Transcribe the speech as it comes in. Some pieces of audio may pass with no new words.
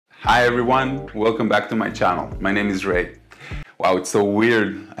Hi everyone, welcome back to my channel. My name is Ray. Wow, it's so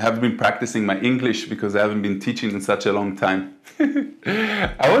weird. I haven't been practicing my English because I haven't been teaching in such a long time.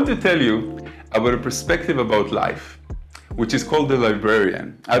 I want to tell you about a perspective about life, which is called the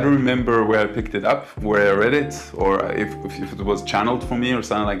Librarian. I don't remember where I picked it up, where I read it, or if it was channeled for me or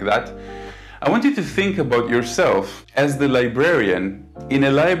something like that. I want you to think about yourself as the librarian in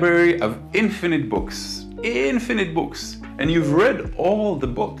a library of infinite books. And you've read all the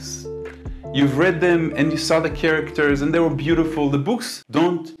books. You've read them and you saw the characters and they were beautiful. The books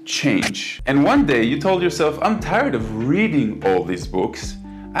don't change. And one day you told yourself, I'm tired of reading all these books.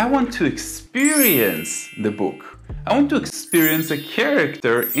 I want to experience the book. I want to experience a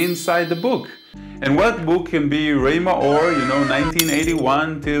character inside the book. And what book can be Ray Maor,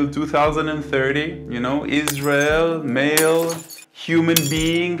 1981 till 2030, Israel, male, human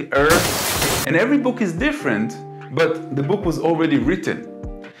being, earth. And every book is different, but the book was already written.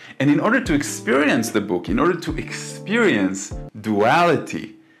 And in order to experience the book, in order to experience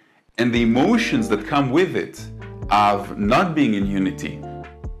duality and the emotions that come with it of not being in unity,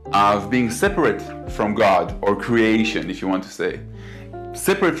 of being separate from God or creation, if you want to say,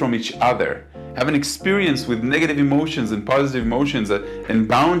 separate from each other, have an experience with negative emotions and positive emotions and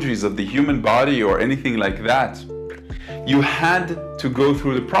boundaries of the human body or anything like that, you had to go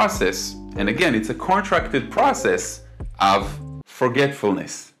through the process. And again, it's a contracted process of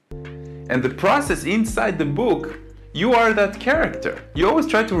forgetfulness. And the process inside the book, you are that character. You always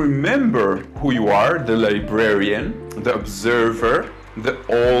try to remember who you are, the librarian, the observer, the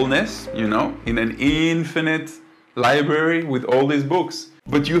allness, in an infinite library with all these books.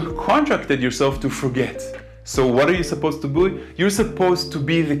 But you contracted yourself to forget. So what are you supposed to do? You're supposed to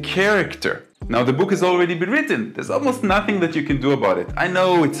be the character. Now the book has already been written. There's almost nothing that you can do about it. I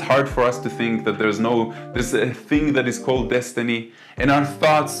know it's hard for us to think that there's a thing that is called destiny, and our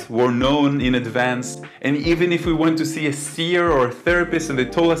thoughts were known in advance. And even if we went to see a seer or a therapist and they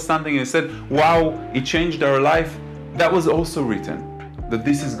told us something and said, wow, it changed our life, that was also written. That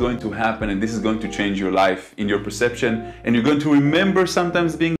this is going to happen and this is going to change your life in your perception, and you're going to remember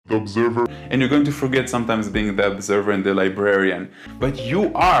sometimes being the observer and you're going to forget sometimes being the observer and the librarian. But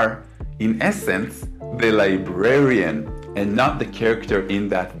you are, in essence, the librarian and not the character in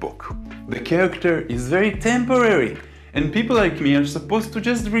that book. The character is very temporary, and people like me are supposed to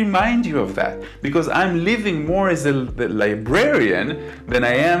just remind you of that, because I'm living more as the librarian than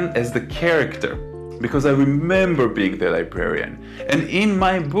I am as the character. Because I remember being the librarian. And in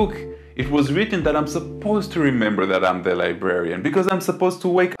my book, it was written that I'm supposed to remember that I'm the librarian, because I'm supposed to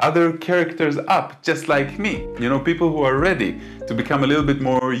wake other characters up just like me. People who are ready to become a little bit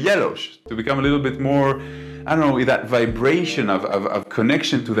more yellowish, to become a little bit more, that vibration of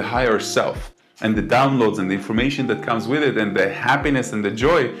connection to the higher self, and the downloads and the information that comes with it, and the happiness and the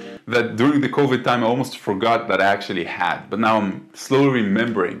joy that during the COVID time I almost forgot that I actually had. But now I'm slowly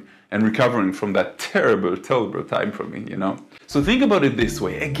remembering and recovering from that terrible time for me, So think about it this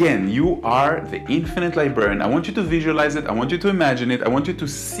way. Again, you are the infinite librarian. I want you to visualize it. I want you to imagine it. I want you to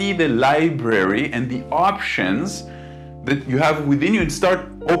see the library and the options that you have within you, and start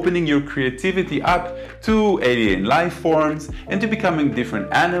opening your creativity up to alien life forms, and to becoming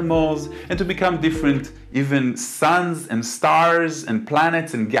different animals, and to become different even suns and stars and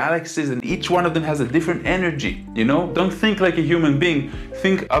planets and galaxies, and each one of them has a different energy. Don't think like a human being.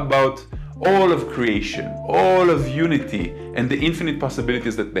 Think about all of creation, all of unity, and the infinite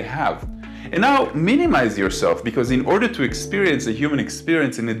possibilities that they have. And now minimize yourself, because in order to experience a human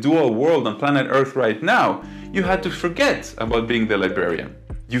experience in a dual world on planet Earth right now, you had to forget about being the librarian.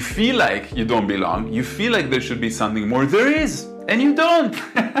 You feel like you don't belong. You feel like there should be something more. There is, and you don't.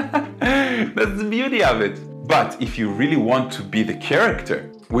 That's the beauty of it. But if you really want to be the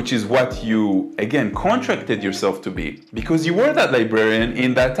character, which is what you, again, contracted yourself to be, because you were that librarian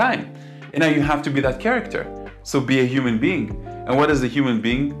in that time, and now you have to be that character. So be a human being. And what does a human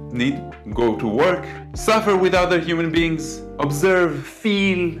being need? Go to work, suffer with other human beings, observe,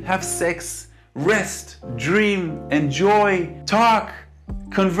 feel, have sex, rest, dream, enjoy, talk,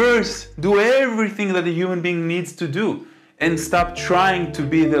 converse, do everything that a human being needs to do, and stop trying to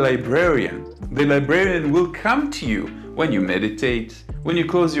be the librarian. The librarian will come to you when you meditate, when you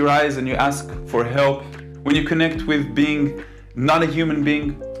close your eyes and you ask for help, when you connect with being not a human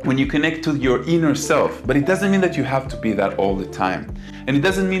being, when you connect to your inner self. But it doesn't mean that you have to be that all the time. And it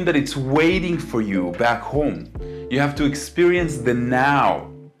doesn't mean that it's waiting for you back home. You have to experience the now.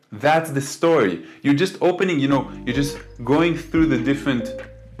 That's the story. You're just opening, you're just going through the different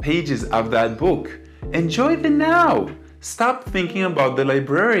pages of that book. Enjoy the now. Stop thinking about the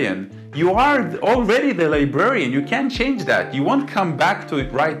librarian. You are already the librarian. You can't change that. You won't come back to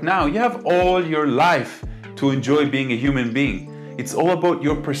it right now. You have all your life to enjoy being a human being. It's all about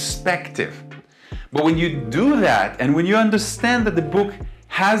your perspective. But when you do that, and when you understand that the book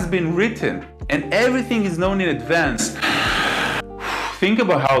has been written and everything is known in advance, think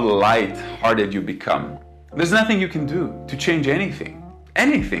about how light-hearted you become. There's nothing you can do to change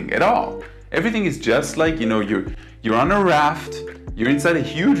anything at all. Everything is just like, you're on a raft, you're inside a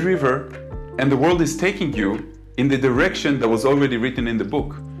huge river, and the world is taking you in the direction that was already written in the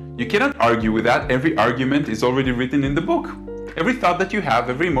book. You cannot argue with that. Every argument is already written in the book. Every thought that you have,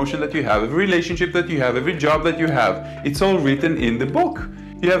 every emotion that you have, every relationship that you have, every job that you have, it's all written in the book.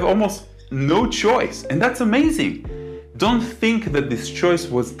 You have almost no choice, and that's amazing. Don't think that this choice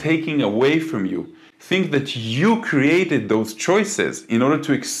was taken away from you. Think that you created those choices in order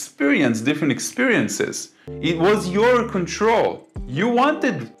to experience different experiences. It was your control. You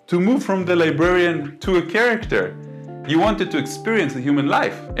wanted to move from the librarian to a character. You wanted to experience the human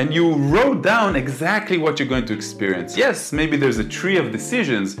life, and you wrote down exactly what you're going to experience. Yes, maybe there's a tree of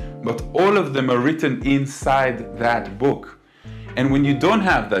decisions, but all of them are written inside that book. And when you don't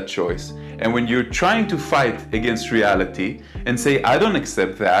have that choice, and when you're trying to fight against reality and say, I don't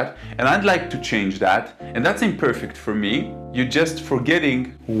accept that, and I'd like to change that, and that's imperfect for me, you're just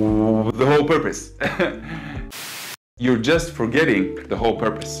forgetting the whole purpose. You're just forgetting the whole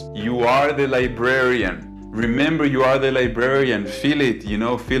purpose. You are the librarian. Remember, you are the librarian. Feel it,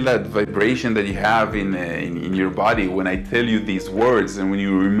 feel that vibration that you have in your body when I tell you these words, and when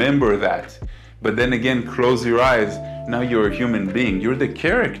you remember that. But then again, close your eyes. Now you're a human being. You're the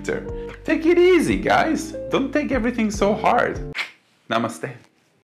character. Take it easy, guys. Don't take everything so hard. Namaste.